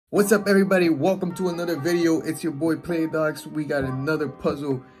What's up, everybody? Welcome to another video. It's your boy PlayDogs. We got another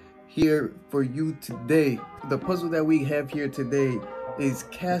puzzle here for you today. The puzzle that we have here today is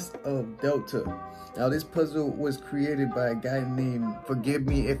Cast of Delta. Now this puzzle was created by a guy named, forgive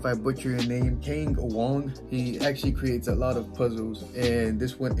me if I butcher your name, Kang Wong. He actually creates a lot of puzzles, and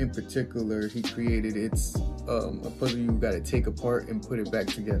this one in particular he created. It's a puzzle you gotta take apart and put it back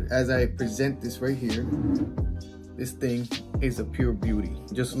together. As I present this right here, this thing is a pure beauty.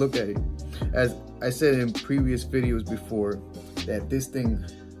 Just look at it. As I said in previous videos before, that this thing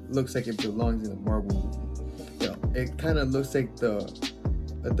looks like it belongs in a Marvel movie. You know, it kind of looks like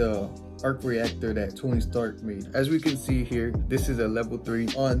the arc reactor that Tony Stark made. As we can see here, this is a level 3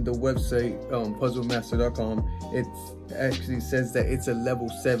 on the website puzzlemaster.com. It actually says that it's a level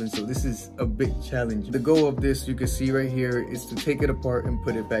 7, so this is a big challenge. The goal of this, you can see right here, is to take it apart and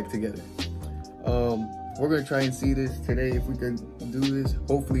put it back together. We're gonna try and see this today if we can do this.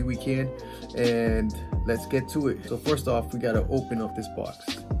 Hopefully we can, and let's get to it. So first off, we gotta open up this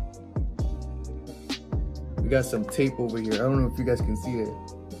box. We got some tape over here. I don't know if you guys can see that.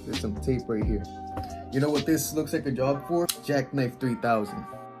 There's some tape right here. You know what this looks like a job for? Jackknife 3000.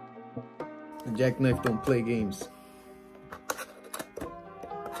 The Jackknife don't play games.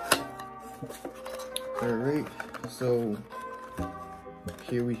 All right, so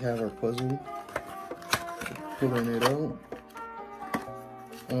here we have our puzzle. Pulling it out,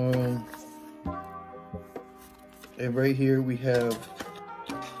 and right here we have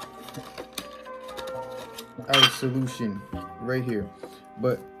our solution right here.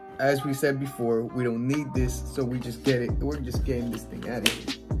 But as we said before, we don't need this, so we just get it. We're just getting this thing out of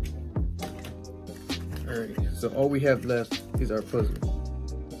here. All right, so all we have left is our puzzle.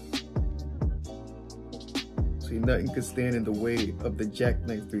 See, nothing could stand in the way of the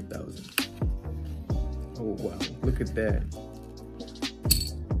Jackknife 3000. Oh wow, look at that.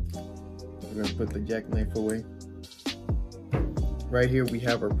 We're gonna put the jackknife away. Right here we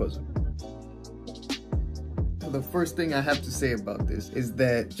have our puzzle. So the first thing I have to say about this is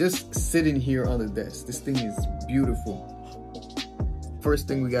that just sitting here on the desk, this thing is beautiful. First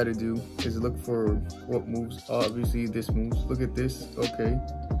thing we gotta do is look for what moves. Obviously this moves. Look at this, okay.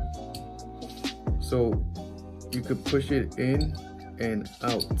 So you could push it in and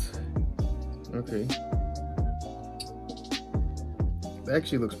out, okay.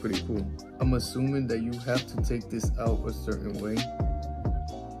 Actually looks pretty cool. I'm assuming that you have to take this out a certain way.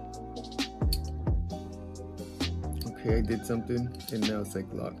 Okay, I did something and now it's like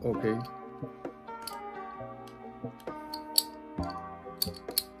locked. Okay.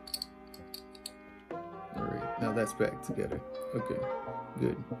 Alright, now that's back together. Okay,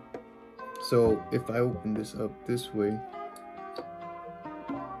 good. So if I open this up this way,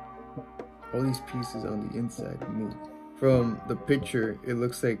 all these pieces on the inside move. From the picture, it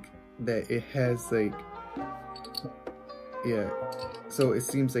looks like that it has like, yeah, so it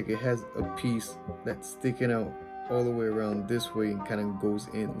seems like it has a piece that's sticking out all the way around this way and kind of goes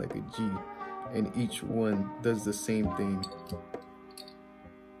in like a G, and each one does the same thing.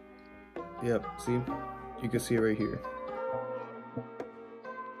 Yep, see? You can see it right here.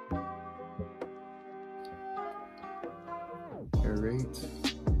 All right.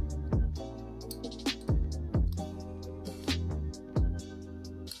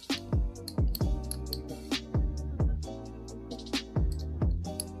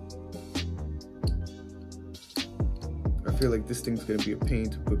 I feel like this thing's gonna be a pain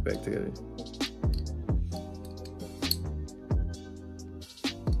to put back together.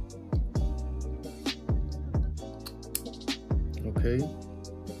 Okay.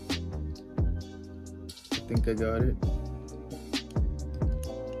 I think I got it.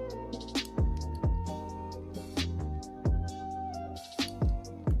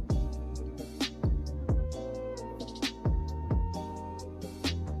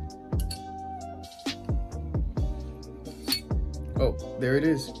 Oh, there it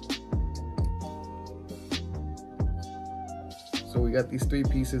is. So we got these 3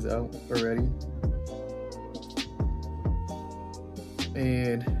 pieces out already.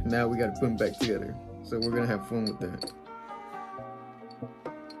 And now we gotta put them back together. So we're gonna have fun with that.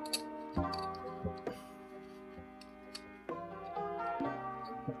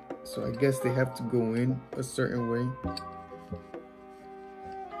 So I guess they have to go in a certain way.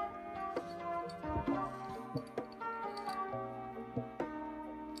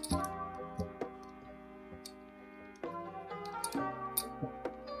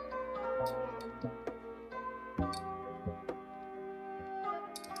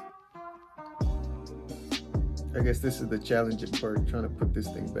 I guess this is the challenging part, trying to put this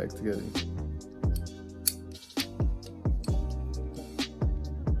thing back together.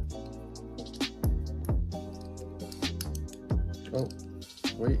 Oh,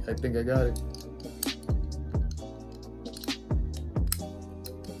 wait, I think I got it.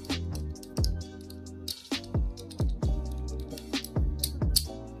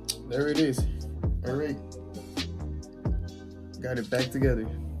 There it is. All right. Got it back together.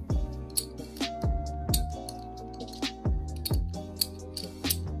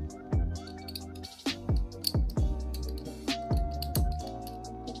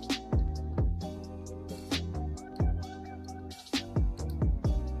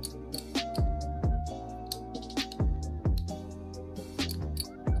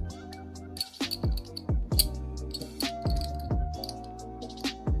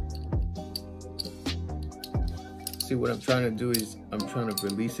 See, what I'm trying to do is I'm trying to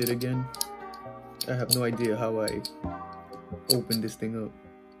release it again. I have no idea how I open this thing up.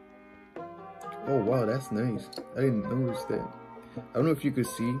 Oh wow, that's nice. I didn't notice that. I don't know if you could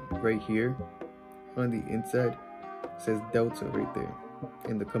see right here on the inside, it says Delta right there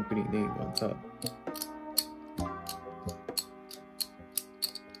and the company name on top.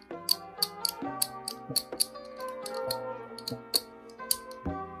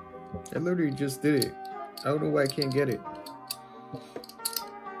 I literally just did it. I don't know why I can't get it.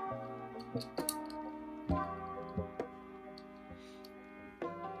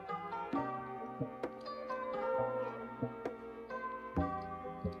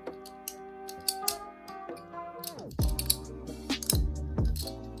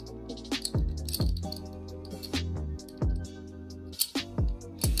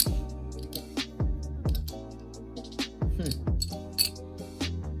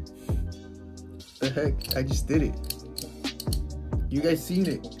 The heck, I just did it. You guys seen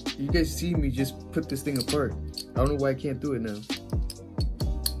it. You guys see me just put this thing apart. I don't know why I can't do it now.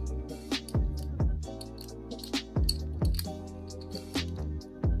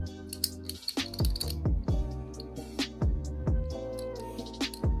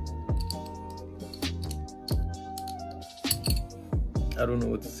 I don't know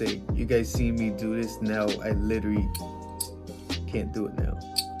what to say. You guys see me do this now. I literally can't do it now.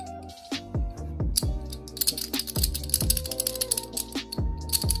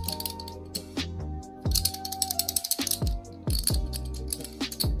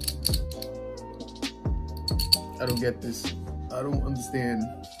 I don't get this. I don't understand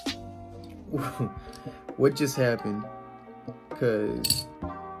what just happened, because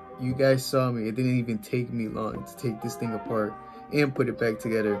you guys saw me. It didn't even take me long to take this thing apart and put it back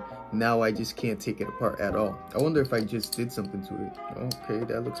together. Now I just can't take it apart at all. I wonder if I just did something to it. Okay,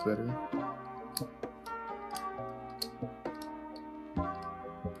 that looks better.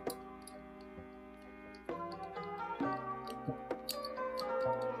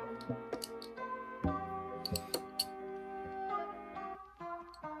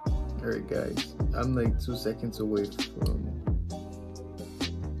 Alright guys, I'm like 2 seconds away from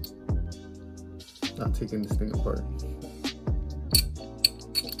not taking this thing apart.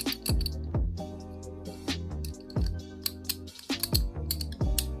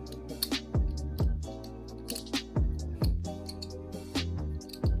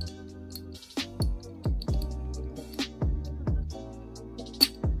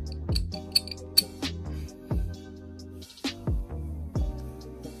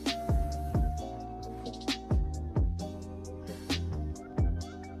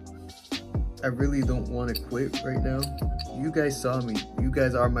 I really don't want to quit right now. You guys saw me. You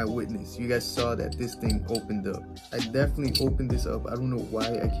guys are my witness. You guys saw that this thing opened up. I definitely opened this up. I don't know why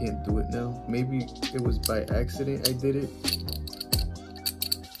I can't do it now. Maybe it was by accident I did it.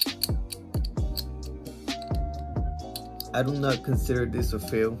 I do not consider this a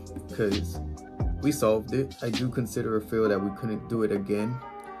fail because we solved it. I do consider a fail that we couldn't do it again.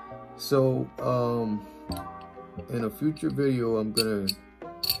 So, in a future video, I'm gonna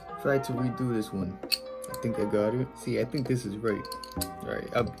try to redo this one. I think I got it. See, I think this is right. All right,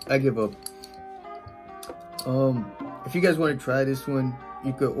 I give up. If you guys want to try this one,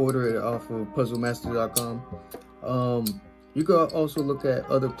 you could order it off of puzzlemaster.com. You could also look at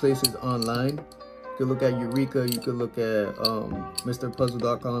other places online. You could look at Eureka. You could look at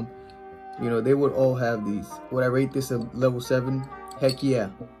MrPuzzle.com. You know, they would all have these. Would I rate this a level 7? Heck yeah.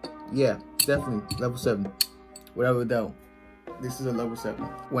 Yeah, definitely level 7. Without a doubt. This is a level 7.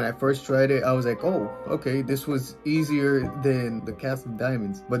 When I first tried it, I was like, oh, okay, this was easier than the Cast of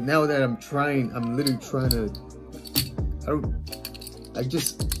Diamonds. But now that I'm trying, I'm literally trying to, I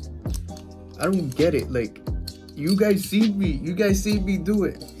don't get it. Like, you guys see me do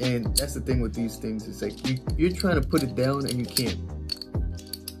it. And that's the thing with these things. It's like, you're trying to put it down and you can't.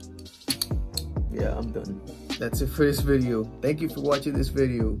 Yeah, I'm done. that's it for this video. Thank you for watching this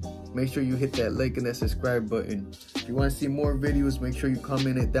video. Make sure you hit that like and that subscribe button. If you want to see more videos, make sure you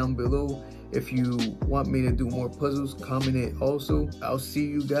comment it down below. If you want me to do more puzzles, comment it also. I'll see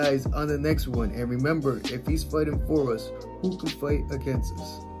you guys on the next one. And remember, if he's fighting for us, who can fight against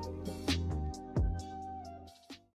us?